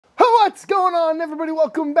What's going on, everybody?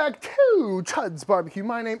 Welcome back to Chuds BBQ.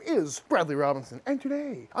 My name is Bradley Robinson, and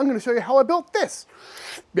today I'm going to show you how I built this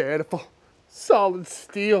beautiful, solid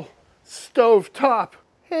steel, stovetop,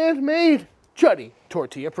 handmade, chuddy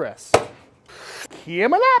tortilla press.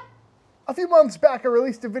 Coming up! A few months back, I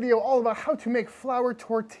released a video all about how to make flour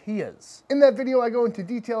tortillas. In that video, I go into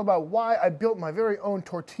detail about why I built my very own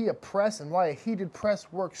tortilla press and why a heated press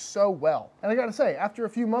works so well. And I gotta say, after a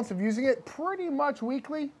few months of using it pretty much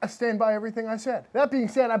weekly, I stand by everything I said. That being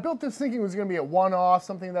said, I built this thinking it was gonna be a one-off,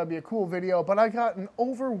 something that'd be a cool video, but I got an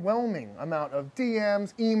overwhelming amount of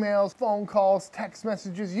DMs, emails, phone calls, text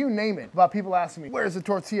messages, you name it, about people asking me, where's the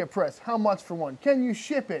tortilla press? How much for one? Can you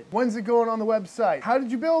ship it? When's it going on the website? How did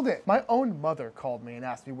you build it? My own mother called me and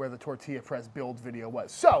asked me where the tortilla press build video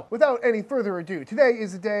was. So, without any further ado, today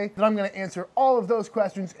is the day that I'm going to answer all of those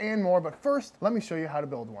questions and more, but first, let me show you how to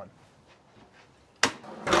build one.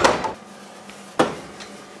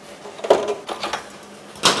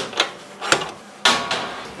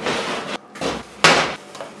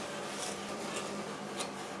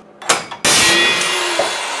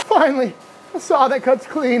 Finally, a saw that cuts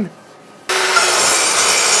clean.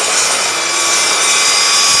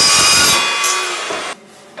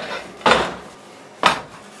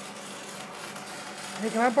 Hey,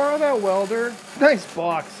 can I borrow that welder? Nice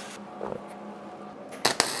box.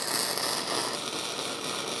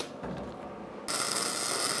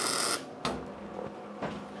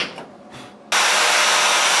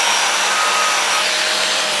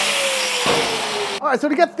 All right, so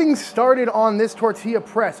to get things started on this tortilla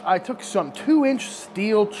press, I took some 2-inch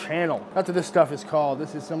steel channel. That's what this stuff is called.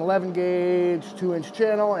 This is some 11 gauge, 2-inch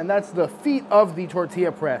channel, and that's the feet of the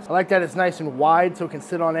tortilla press. I like that it's nice and wide so it can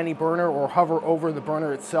sit on any burner or hover over the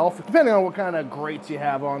burner itself, depending on what kind of grates you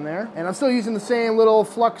have on there. And I'm still using the same little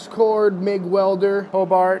flux cord MIG welder,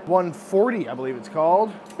 Hobart 140, I believe it's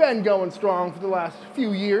called. It's been going strong for the last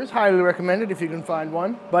few years. Highly recommend it if you can find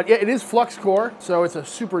one. But yeah, it is flux core, so it's a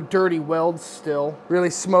super dirty weld still.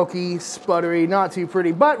 Really smoky, sputtery, not too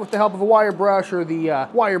pretty, but with the help of a wire brush or the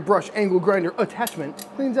wire brush angle grinder attachment,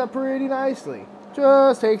 cleans up pretty nicely.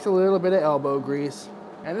 Just takes a little bit of elbow grease.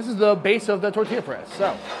 And this is the base of the tortilla press.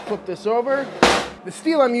 So, flip this over. The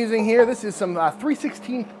steel I'm using here, this is some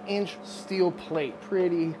 3/16 inch steel plate.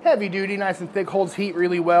 Pretty heavy duty, nice and thick, holds heat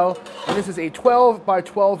really well. And this is a 12 by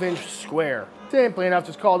 12 inch square. Simply enough,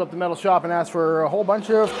 just called up the metal shop and asked for a whole bunch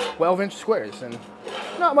of 12-inch squares, and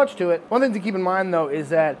not much to it. One thing to keep in mind, though, is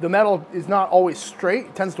that the metal is not always straight.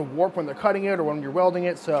 It tends to warp when they're cutting it or when you're welding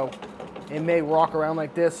it, so it may rock around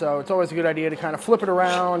like this. So it's always a good idea to kind of flip it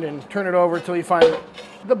around and turn it over until you find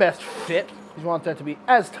the best fit. You want that to be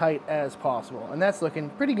as tight as possible, and that's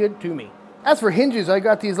looking pretty good to me. As for hinges, I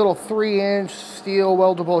got these little 3-inch steel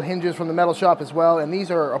weldable hinges from the metal shop as well, and these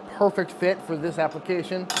are a perfect fit for this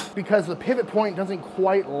application because the pivot point doesn't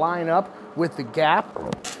quite line up with the gap.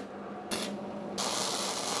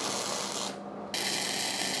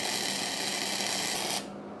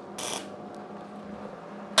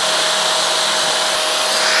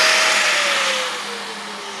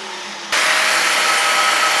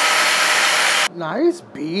 Nice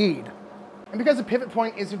bead. And because the pivot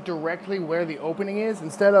point isn't directly where the opening is,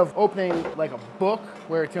 instead of opening like a book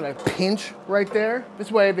where it's gonna pinch right there,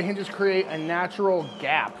 this way the hinges create a natural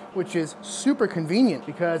gap, which is super convenient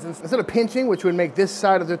because instead of pinching, which would make this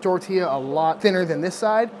side of the tortilla a lot thinner than this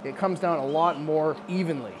side, it comes down a lot more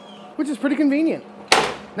evenly, which is pretty convenient.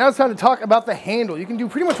 Now it's time to talk about the handle. You can do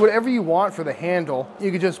pretty much whatever you want for the handle.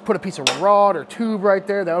 You could just put a piece of rod or tube right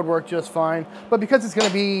there. That would work just fine. But because it's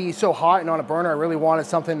gonna be so hot and on a burner, I really wanted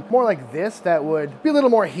something more like this that would be a little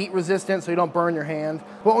more heat resistant so you don't burn your hand.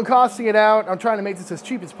 But when costing it out, I'm trying to make this as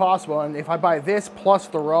cheap as possible. And if I buy this plus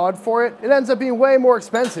the rod for it, it ends up being way more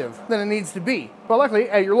expensive than it needs to be. But luckily,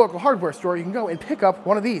 at your local hardware store, you can go and pick up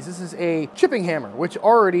one of these. This is a chipping hammer, which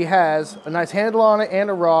already has a nice handle on it and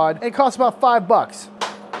a rod. And it costs about $5.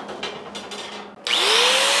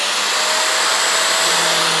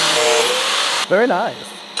 Very nice.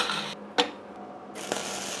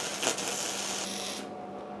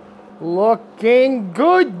 Looking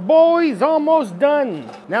good, boys, almost done.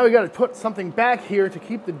 Now we gotta put something back here to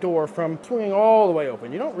keep the door from swinging all the way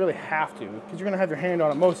open. You don't really have to, because you're gonna have your hand on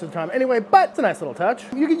it most of the time anyway, but it's a nice little touch.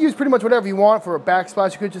 You can use pretty much whatever you want for a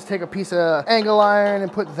backsplash. You could just take a piece of angle iron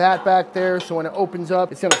and put that back there so when it opens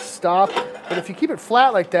up, it's gonna stop. But if you keep it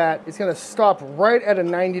flat like that, it's gonna stop right at a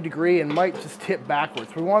 90 degree and might just tip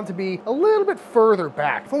backwards. We want it to be a little bit further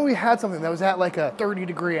back. If only we had something that was at like a 30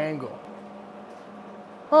 degree angle.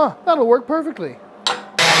 Huh, that'll work perfectly.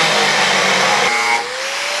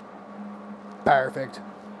 Perfect.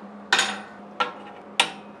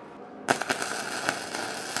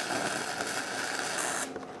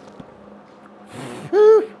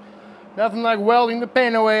 Nothing like welding the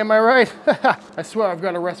paint away, am I right? I swear I've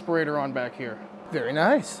got a respirator on back here. Very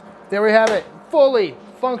nice. There we have it. Fully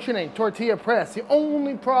functioning tortilla press. The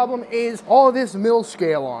only problem is all this mill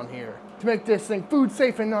scale on here. To make this thing food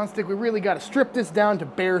safe and non-stick, we really got to strip this down to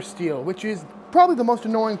bare steel, which is probably the most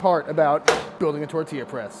annoying part about building a tortilla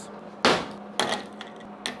press.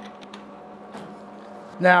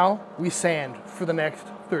 Now we sand for the next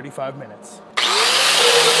 35 minutes.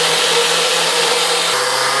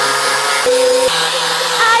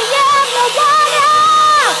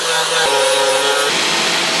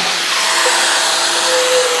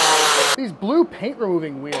 These blue paint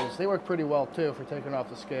removing wheels, they work pretty well too for taking off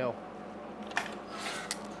the scale.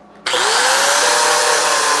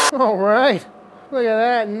 All right, look at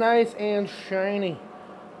that, nice and shiny.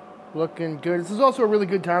 Looking good. This is also a really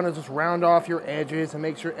good time to just round off your edges and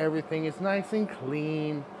make sure everything is nice and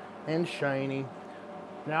clean and shiny.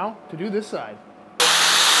 Now, to do this side.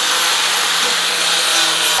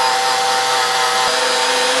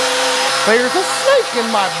 There's a snake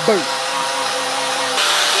in my boot.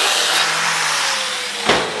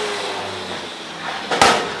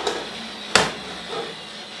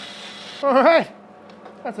 All right,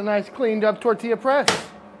 that's a nice cleaned up tortilla press.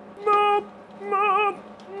 Mop, mop,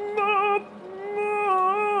 mop,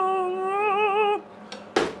 mop.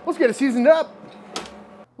 Let's get it seasoned up.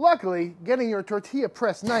 Luckily, getting your tortilla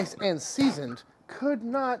press nice and seasoned could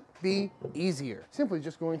not be easier. Simply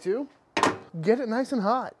just going to get it nice and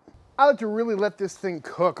hot. I like to really let this thing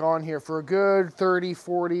cook on here for a good 30,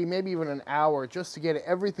 40, maybe even an hour just to get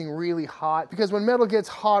everything really hot. Because when metal gets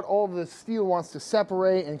hot, all of the steel wants to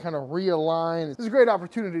separate and kind of realign. This is a great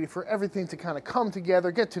opportunity for everything to kind of come together,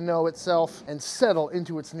 get to know itself, and settle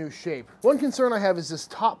into its new shape. One concern I have is this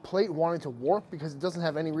top plate wanting to warp because it doesn't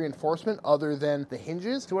have any reinforcement other than the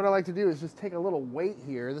hinges. So what I like to do is just take a little weight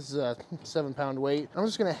here. This is a 7-pound weight. I'm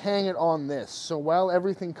just gonna hang it on this. So while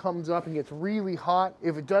everything comes up and gets really hot,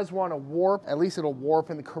 if it does want to warp, at least it'll warp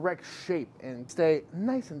in the correct shape and stay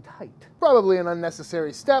nice and tight. Probably an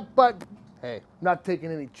unnecessary step, but hey, not taking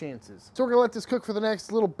any chances. So we're gonna let this cook for the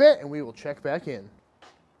next little bit and we will check back in.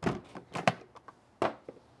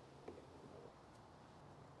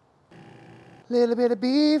 Little bit of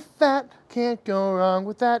beef fat, can't go wrong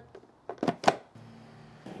with that.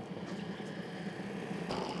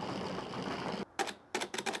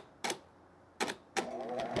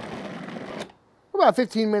 About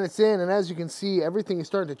 15 minutes in, and as you can see, everything is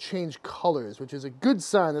starting to change colors, which is a good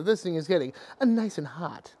sign that this thing is getting nice and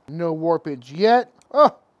hot. No warpage yet.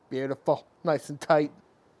 Oh, beautiful. Nice and tight.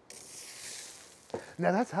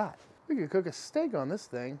 Now that's hot. We could cook a steak on this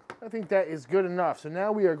thing. I think that is good enough. So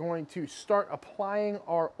now we are going to start applying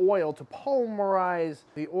our oil to polymerize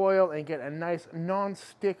the oil and get a nice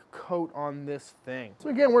non-stick coat on this thing. So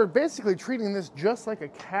again, we're basically treating this just like a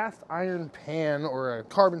cast iron pan or a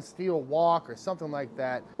carbon steel wok or something like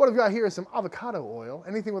that. What I've got here is some avocado oil.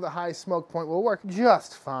 Anything with a high smoke point will work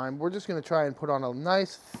just fine. We're just gonna try and put on a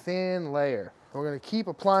nice thin layer. We're gonna keep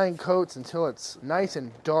applying coats until it's nice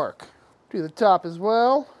and dark. Do the top as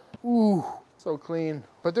well. Ooh, so clean.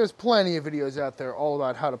 But there's plenty of videos out there all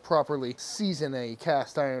about how to properly season a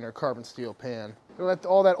cast iron or carbon steel pan. Gonna let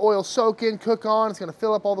all that oil soak in, cook on. It's gonna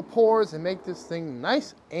fill up all the pores and make this thing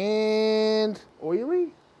nice and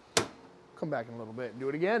oily. Come back in a little bit and do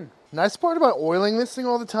it again. Nice part about oiling this thing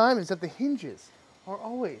all the time is that the hinges are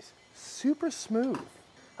always super smooth.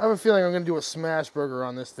 I have a feeling I'm gonna do a smash burger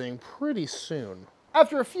on this thing pretty soon.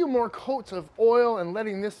 After a few more coats of oil and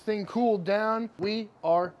letting this thing cool down, we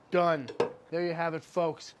are done. There you have it,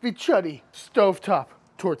 folks. The Chuddy stovetop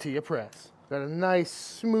tortilla press. Got a nice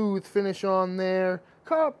smooth finish on there.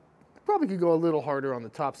 Probably could go a little harder on the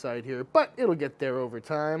top side here, but it'll get there over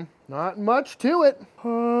time. Not much to it.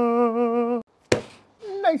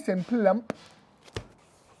 Nice and plump.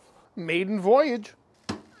 Maiden voyage.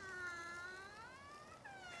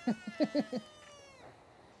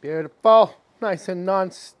 Beautiful. Nice and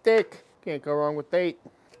non-stick. Can't go wrong with 8.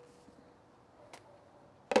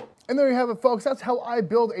 And there you have it, folks. That's how I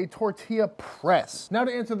build a tortilla press. Now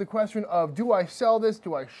to answer the question of, do I sell this?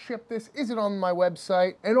 Do I ship this? Is it on my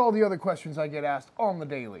website? And all the other questions I get asked on the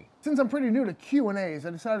daily. Since I'm pretty new to Q&As,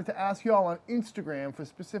 I decided to ask y'all on Instagram for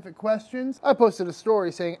specific questions. I posted a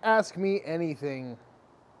story saying, ask me anything.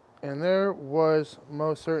 And there was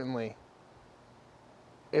most certainly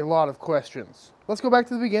a lot of questions. Let's go back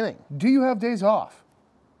to the beginning. Do you have days off?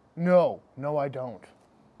 No, I don't.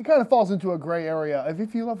 It kind of falls into a gray area of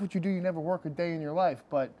if you love what you do, you never work a day in your life,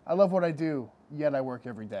 but I love what I do, yet I work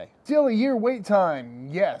every day. Still a year wait time,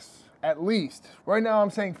 yes. at least. Right now I'm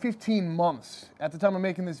saying 15 months. At the time of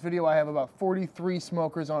making this video, I have about 43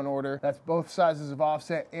 smokers on order. That's both sizes of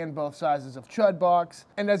offset and both sizes of Chud box.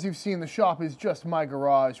 And as you've seen, the shop is just my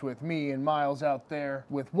garage with me and Miles out there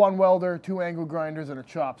with one welder, 2 angle grinders, and a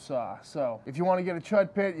chop saw. So if you want to get a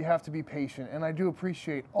Chud pit, you have to be patient. And I do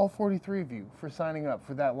appreciate all 43 of you for signing up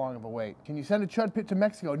for that long of a wait. Can you send a Chud pit to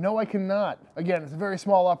Mexico? No, I cannot. Again, it's a very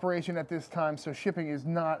small operation at this time, so shipping is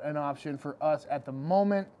not an option for us at the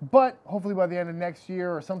moment. But hopefully by the end of next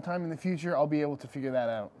year or sometime in the future, I'll be able to figure that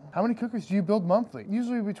out. How many cookers do you build monthly?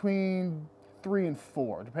 Usually between 3 and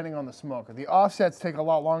 4, depending on the smoker. The offsets take a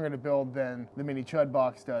lot longer to build than the mini Chud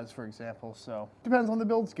box does, for example, so depends on the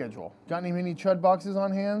build schedule. Got any mini Chud boxes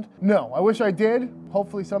on hand? No, I wish I did.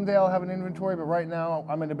 Hopefully someday I'll have an inventory, but right now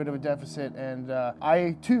I'm in a bit of a deficit, and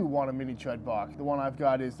I too want a mini Chud box. The one I've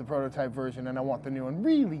got is the prototype version, and I want the new one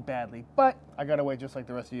really badly, but I gotta wait just like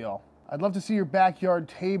the rest of y'all. I'd love to see your backyard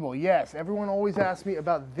table. Yes, everyone always asks me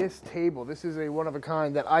about this table. This is a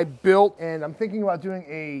one-of-a-kind that I built, and I'm thinking about doing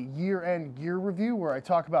a year-end gear review where I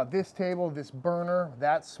talk about this table, this burner,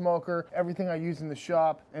 that smoker, everything I use in the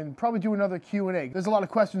shop, and probably do another Q&A. There's a lot of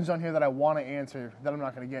questions on here that I want to answer that I'm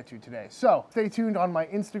not going to get to today. So stay tuned on my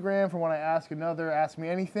Instagram for when I ask another Ask Me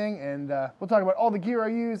Anything, and we'll talk about all the gear I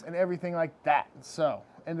use and everything like that. So,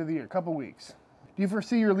 end of the year, couple weeks. Do you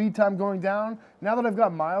foresee your lead time going down? Now that I've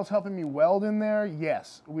got Miles helping me weld in there,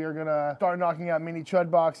 yes, we are gonna start knocking out mini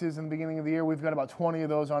Chud boxes in the beginning of the year. We've got about 20 of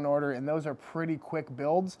those on order, and those are pretty quick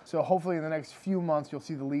builds. So hopefully in the next few months, you'll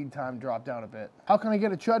see the lead time drop down a bit. How can I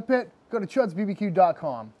get a Chud pit? Go to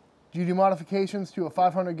ChudsBBQ.com. Do you do modifications to a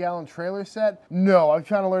 500-gallon trailer set? No, I'm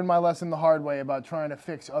trying to learn my lesson the hard way about trying to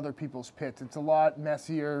fix other people's pits. It's a lot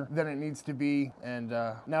messier than it needs to be, and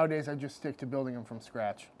nowadays I just stick to building them from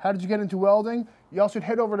scratch. How did you get into welding? Y'all should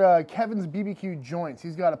head over to Kevin's BBQ Joints.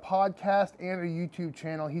 He's got a podcast and a YouTube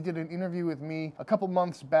channel. He did an interview with me a couple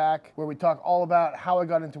months back where we talk all about how I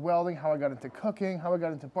got into welding, how I got into cooking, how I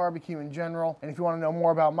got into barbecue in general. And if you want to know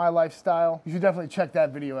more about my lifestyle, you should definitely check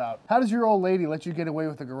that video out. How does your old lady let you get away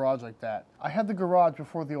with the garage like that? I had the garage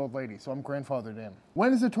before the old lady, so I'm grandfathered in.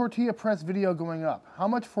 When is the tortilla press video going up? How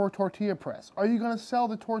much for a tortilla press? Are you going to sell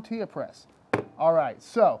the tortilla press? All right,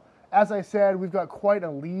 so as I said, we've got quite a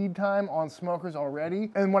lead time on smokers already.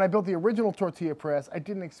 And when I built the original tortilla press, I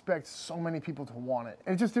didn't expect so many people to want it.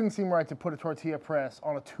 And it just didn't seem right to put a tortilla press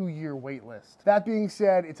on a 2-year wait list. That being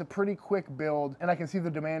said, it's a pretty quick build, and I can see the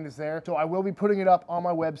demand is there. So I will be putting it up on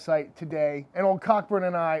my website today. And old Cockburn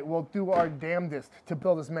and I will do our damnedest to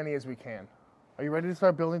build as many as we can. Are you ready to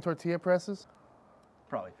start building tortilla presses?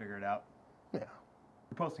 Probably figure it out. Yeah.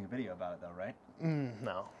 You're posting a video about it though, right?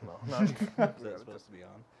 No, not. Is that supposed to be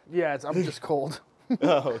on? Yeah, I'm just cold.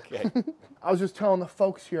 Oh, okay. I was just telling the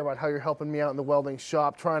folks here about how you're helping me out in the welding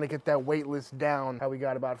shop, trying to get that wait list down, how we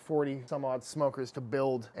got about 40 some odd smokers to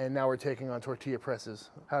build, and now we're taking on tortilla presses.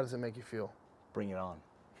 How does it make you feel? Bring it on.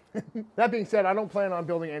 That being said, I don't plan on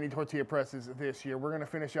building any tortilla presses this year. We're going to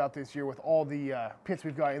finish out this year with all the pits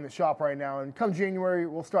we've got in the shop right now, and come January,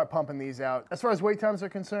 we'll start pumping these out. As far as wait times are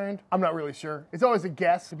concerned, I'm not really sure. It's always a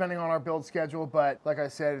guess, depending on our build schedule, but like I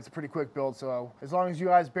said, it's a pretty quick build, so as long as you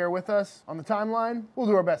guys bear with us on the timeline, we'll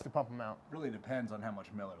do our best to pump them out. Really depends on how much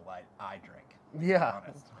Miller Lite I drink. Yeah. To be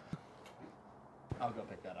honest. I'll go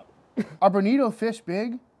pick that up. Are bonito fish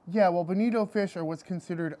big? Yeah, well, bonito fish are what's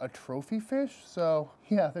considered a trophy fish, so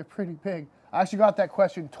yeah, they're pretty big. I actually got that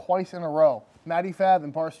question twice in a row. Maddie Fab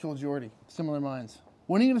and Barstool Jordy, similar minds.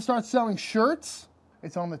 When are you gonna start selling shirts?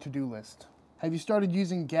 It's on the to-do list. Have you started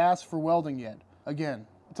using gas for welding yet? Again,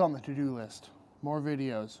 it's on the to-do list. More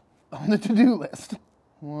videos on the to-do list.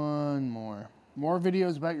 One more. More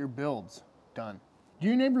videos about your builds. Done. Do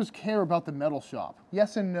your neighbors care about the metal shop?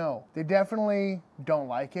 Yes and no. They definitely don't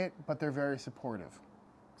like it, but they're very supportive.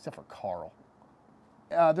 Except for Carl.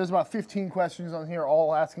 There's about 15 questions on here,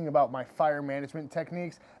 all asking about my fire management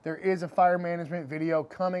techniques. There is a fire management video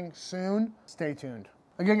coming soon. Stay tuned.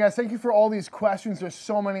 Again, guys, thank you for all these questions. There's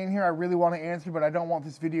so many in here I really want to answer, but I don't want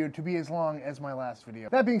this video to be as long as my last video.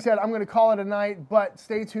 That being said, I'm going to call it a night, but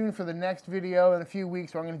stay tuned for the next video in a few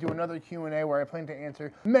weeks where I'm going to do another Q&A where I plan to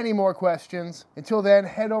answer many more questions. Until then,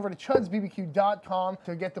 head over to ChudsBBQ.com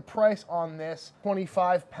to get the price on this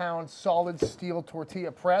 25-pound solid steel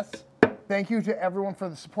tortilla press. Thank you to everyone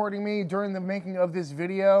for supporting me during the making of this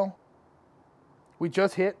video. We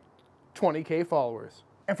just hit 20K followers.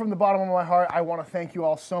 And from the bottom of my heart, I want to thank you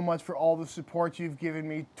all so much for all the support you've given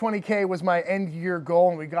me. 20K was my end year goal,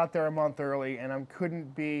 and we got there a month early, and I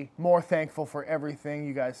couldn't be more thankful for everything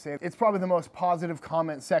you guys say. It's probably the most positive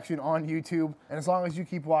comment section on YouTube, and as long as you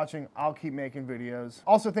keep watching, I'll keep making videos.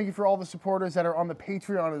 Also, thank you for all the supporters that are on the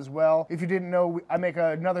Patreon as well. If you didn't know, I make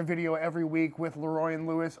another video every week with Leroy and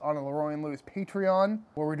Lewis on a Leroy and Lewis Patreon,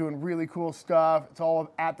 where we're doing really cool stuff. It's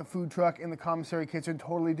all at the food truck in the commissary kitchen,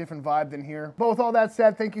 totally different vibe than here. But with all that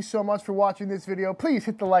said, thank you so much for watching this video. Please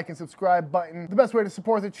hit the like and subscribe button. The best way to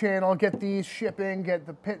support the channel, get these shipping, get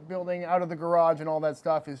the pit building out of the garage and all that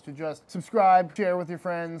stuff is to just subscribe, share with your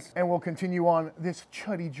friends, and we'll continue on this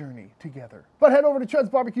chuddy journey together. But head over to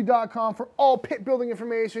ChudsBBQ.com for all pit building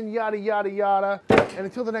information, yada, yada, yada. And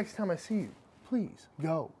until the next time I see you, please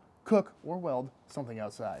go cook or weld something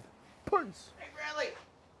outside. Peace.